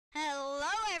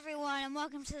and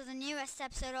welcome to the newest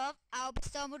episode of Albus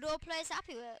Dumbledore Plays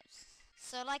Happy Wheels.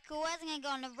 So like always, I'm going to go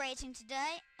on the rating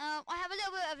today. I have a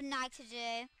little bit of a nag to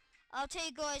do. I'll tell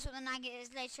you guys what the nag is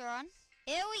later on.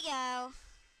 Here we go.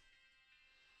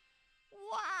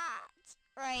 What?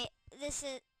 Right, it's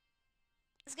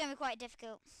going to be quite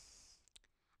difficult.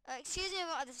 Excuse me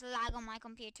about this lag on my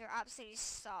computer, it absolutely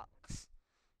sucks.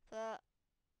 But,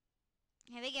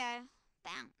 here we go.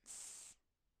 Bounce.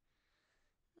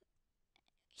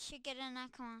 Should get in there,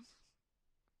 come on.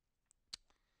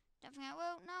 Don't think I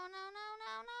will. No.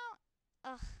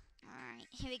 Ugh. Alright,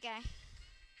 here we go.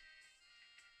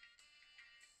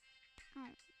 Oh.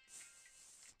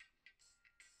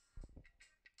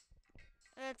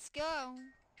 Let's go.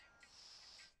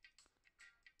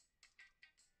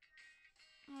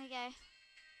 Here we go.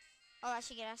 Oh, that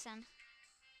should get us in.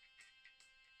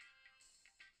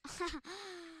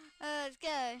 Let's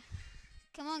go.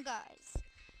 Come on, guys.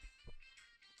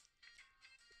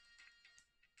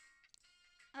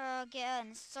 Oh, get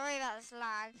in. Sorry about this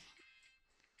lag.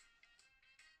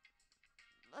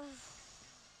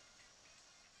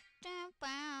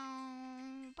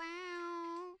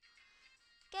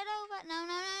 Get over. No.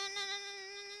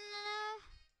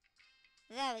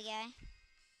 There we go.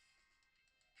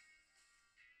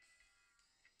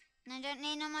 No, don't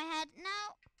lean on my head.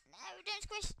 No, don't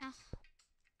squish. Oh.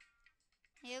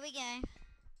 Here we go.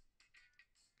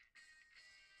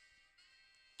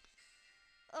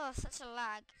 Oh, such a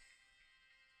lag.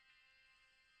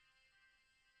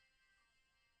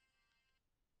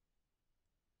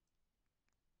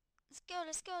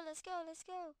 Let's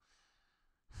go.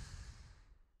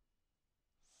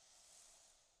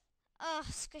 Oh,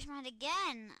 squish my head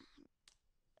again.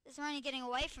 It's only getting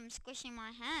away from squishing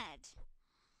my head.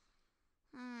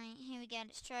 Alright, here we go.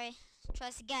 Let's try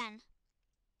this again.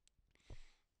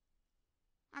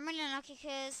 I'm really unlucky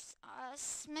because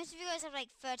most of you guys have like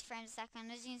 30 frames a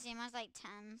second. As you can see, mine's like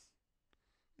 10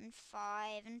 and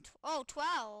 5 and 12.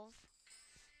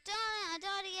 Darn it, I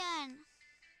died again.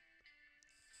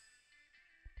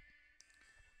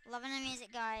 Loving the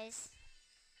music, guys.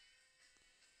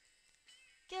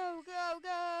 Go.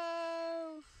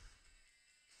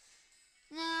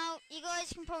 Now, you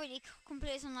guys can probably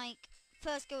complete some like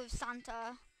first go with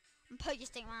Santa and Poker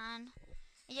Stick Man.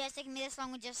 You guys taking me this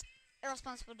long with just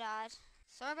irresponsible dad.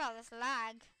 Sorry about this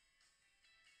lag.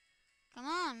 Come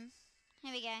on.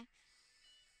 Here we go.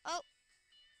 Oh.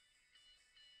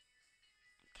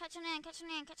 Catch on the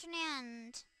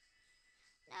end.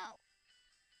 No.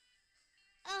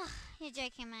 Ugh, you're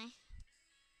joking me.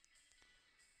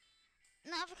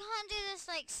 Now, if I can't do this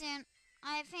like soon,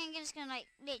 I think I'm just gonna like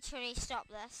literally stop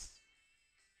this.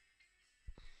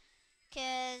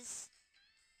 Cause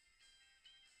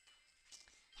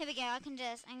here we go, I can do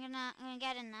this. I'm gonna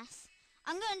get in this.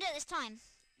 I'm gonna do it this time.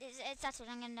 It's settled,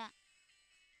 I'm gonna do it.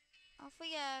 Off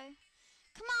we go.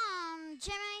 Come on,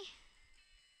 Jimmy.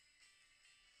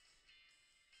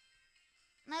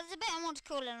 Now there's a bit I want to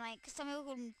call him, like, cause some people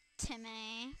call him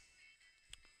Timmy.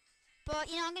 But,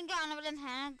 you know, I'm gonna go on a limb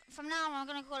here. From now on, I'm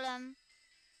gonna call him,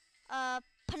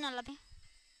 Penelope.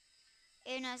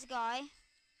 Even though it's a guy.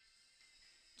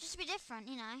 Just to be different,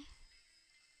 you know.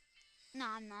 No,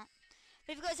 I'm not.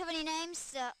 But if you guys have any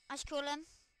names that I should call him,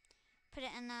 put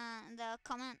it in the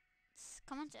comments.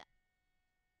 Comment it.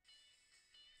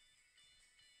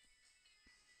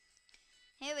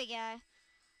 Here we go.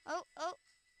 Oh,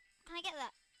 can I get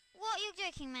that? What, you're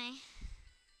joking me?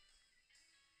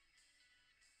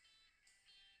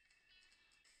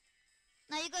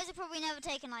 Now, you guys have probably never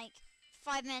taken like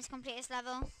 5 minutes to complete this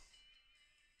level.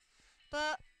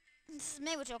 But this is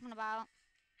me we're talking about.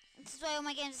 This is why all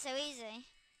my games are so easy.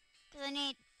 Because I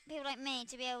need people like me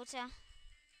to be able to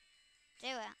do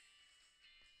it.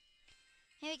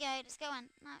 Here we go, let's go on.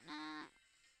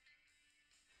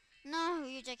 No,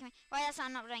 you're joking me. Right, that's why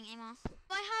I'm not doing it anymore.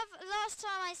 Last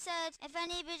time I said, if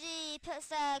anybody puts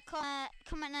their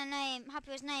comment their name,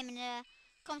 Happy's name in the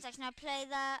comment section, I'll play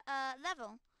their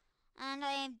level. And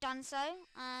I have done so.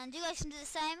 And you guys can do the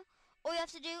same. All you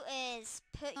have to do is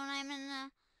put your name in the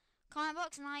comment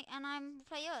box and I will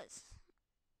play yours.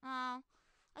 I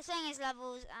was playing his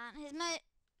levels and his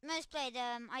most played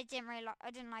I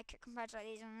didn't like it compared to like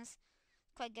these ones.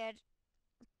 Quite good.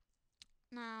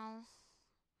 Now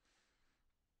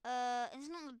it's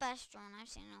not the best one I've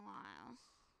seen in a while.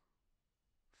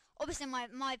 Obviously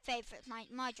my favourite,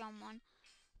 my John one,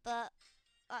 but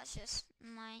that's just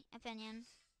my opinion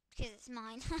because it's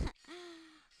mine.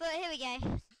 But here we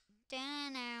go.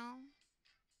 Down now.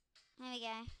 Here we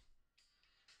go.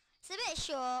 It's a bit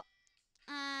short,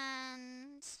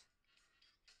 and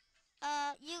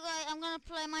you guys, I'm gonna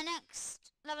play my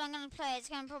next level. I'm gonna play. It's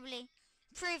gonna probably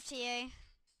prove to you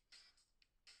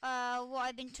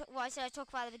what I said I talk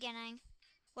about at the beginning.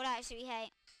 What I absolutely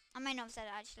hate. I may not have said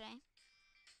it actually.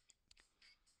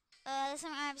 There's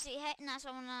something I absolutely hate, and that's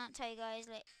what I'm gonna tell you guys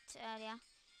earlier.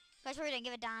 You guys probably don't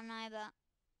give a damn now, but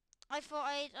I thought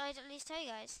I'd at least tell you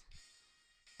guys.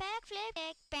 Backflip,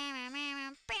 kick, bow,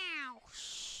 bow, bow.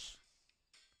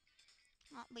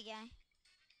 Up we go.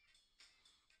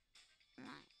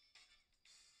 Right.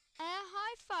 A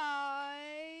high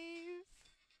five.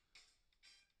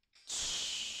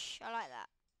 I like that.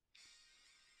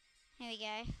 Here we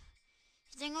go.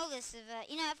 Doing all this with it.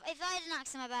 You know, if I had an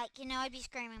axe on my back, you know, I'd be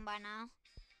screaming by now.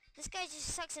 This guy just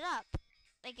sucks it up.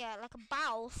 Like a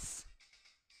boss.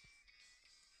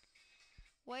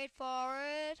 Wait for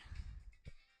it.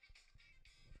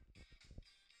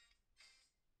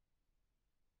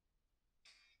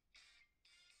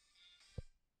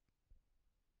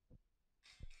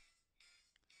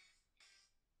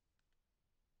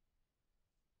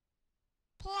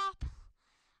 Plop.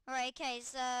 Alright, okay,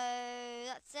 so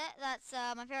that's it. That's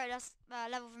my favourite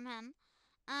level from him.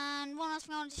 And one last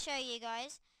thing I wanted to show you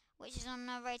guys, which is on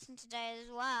the rating today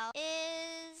as well,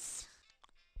 is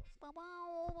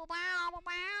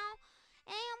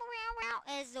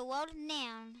the World of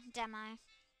Neon demo.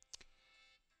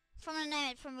 From the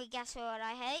name, it probably guess what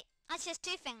I hate. Actually, there's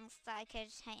two things that I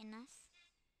could hate in this.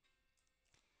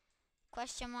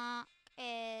 Question mark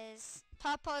is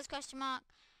purple is question mark.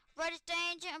 Red is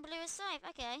danger and blue is safe.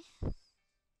 Okay.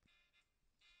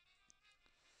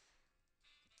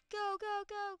 Go, go,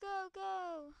 go, go,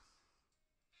 go.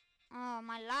 Oh,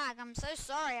 my lag. I'm so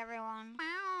sorry, everyone.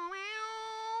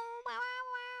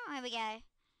 Here we go.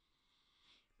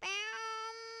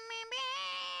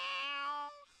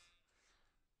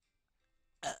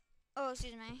 Oh,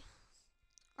 excuse me.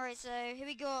 Alright, so here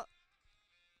we go.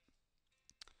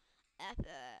 Epic.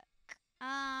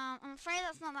 I'm afraid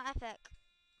that's not that epic.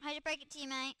 Hate to break it to you,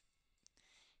 mate.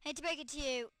 Hate to break it to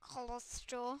you,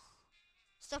 cholesterol.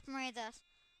 Stop and read this.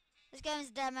 This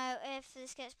game's demo. If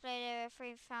this gets played over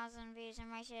 3,000 views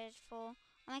and rated 4,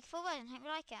 I'll make a full version. Hope you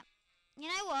like it. You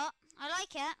know what? I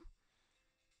like it.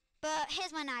 But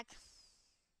here's my nag.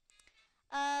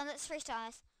 Let's freestyle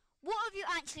this. What have you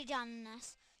actually done in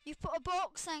this? You've put a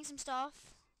box saying some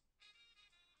stuff.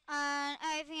 And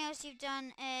everything else you've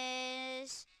done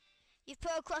is you've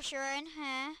put a crusher in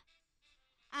here.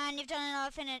 And you've done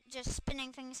another thing just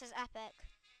spinning things that says epic.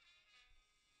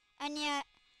 And yet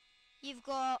you've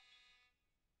got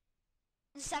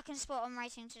the second spot on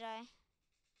rating today.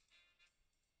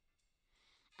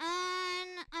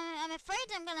 And I'm afraid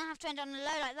I'm going to have to end on a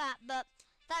low like that, but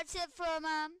that's it from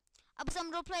Albus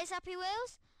Dumbledore Plays Happy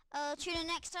Wheels. Tune in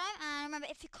next time, and remember,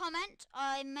 if you comment,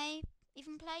 I may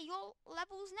even play your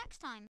levels next time.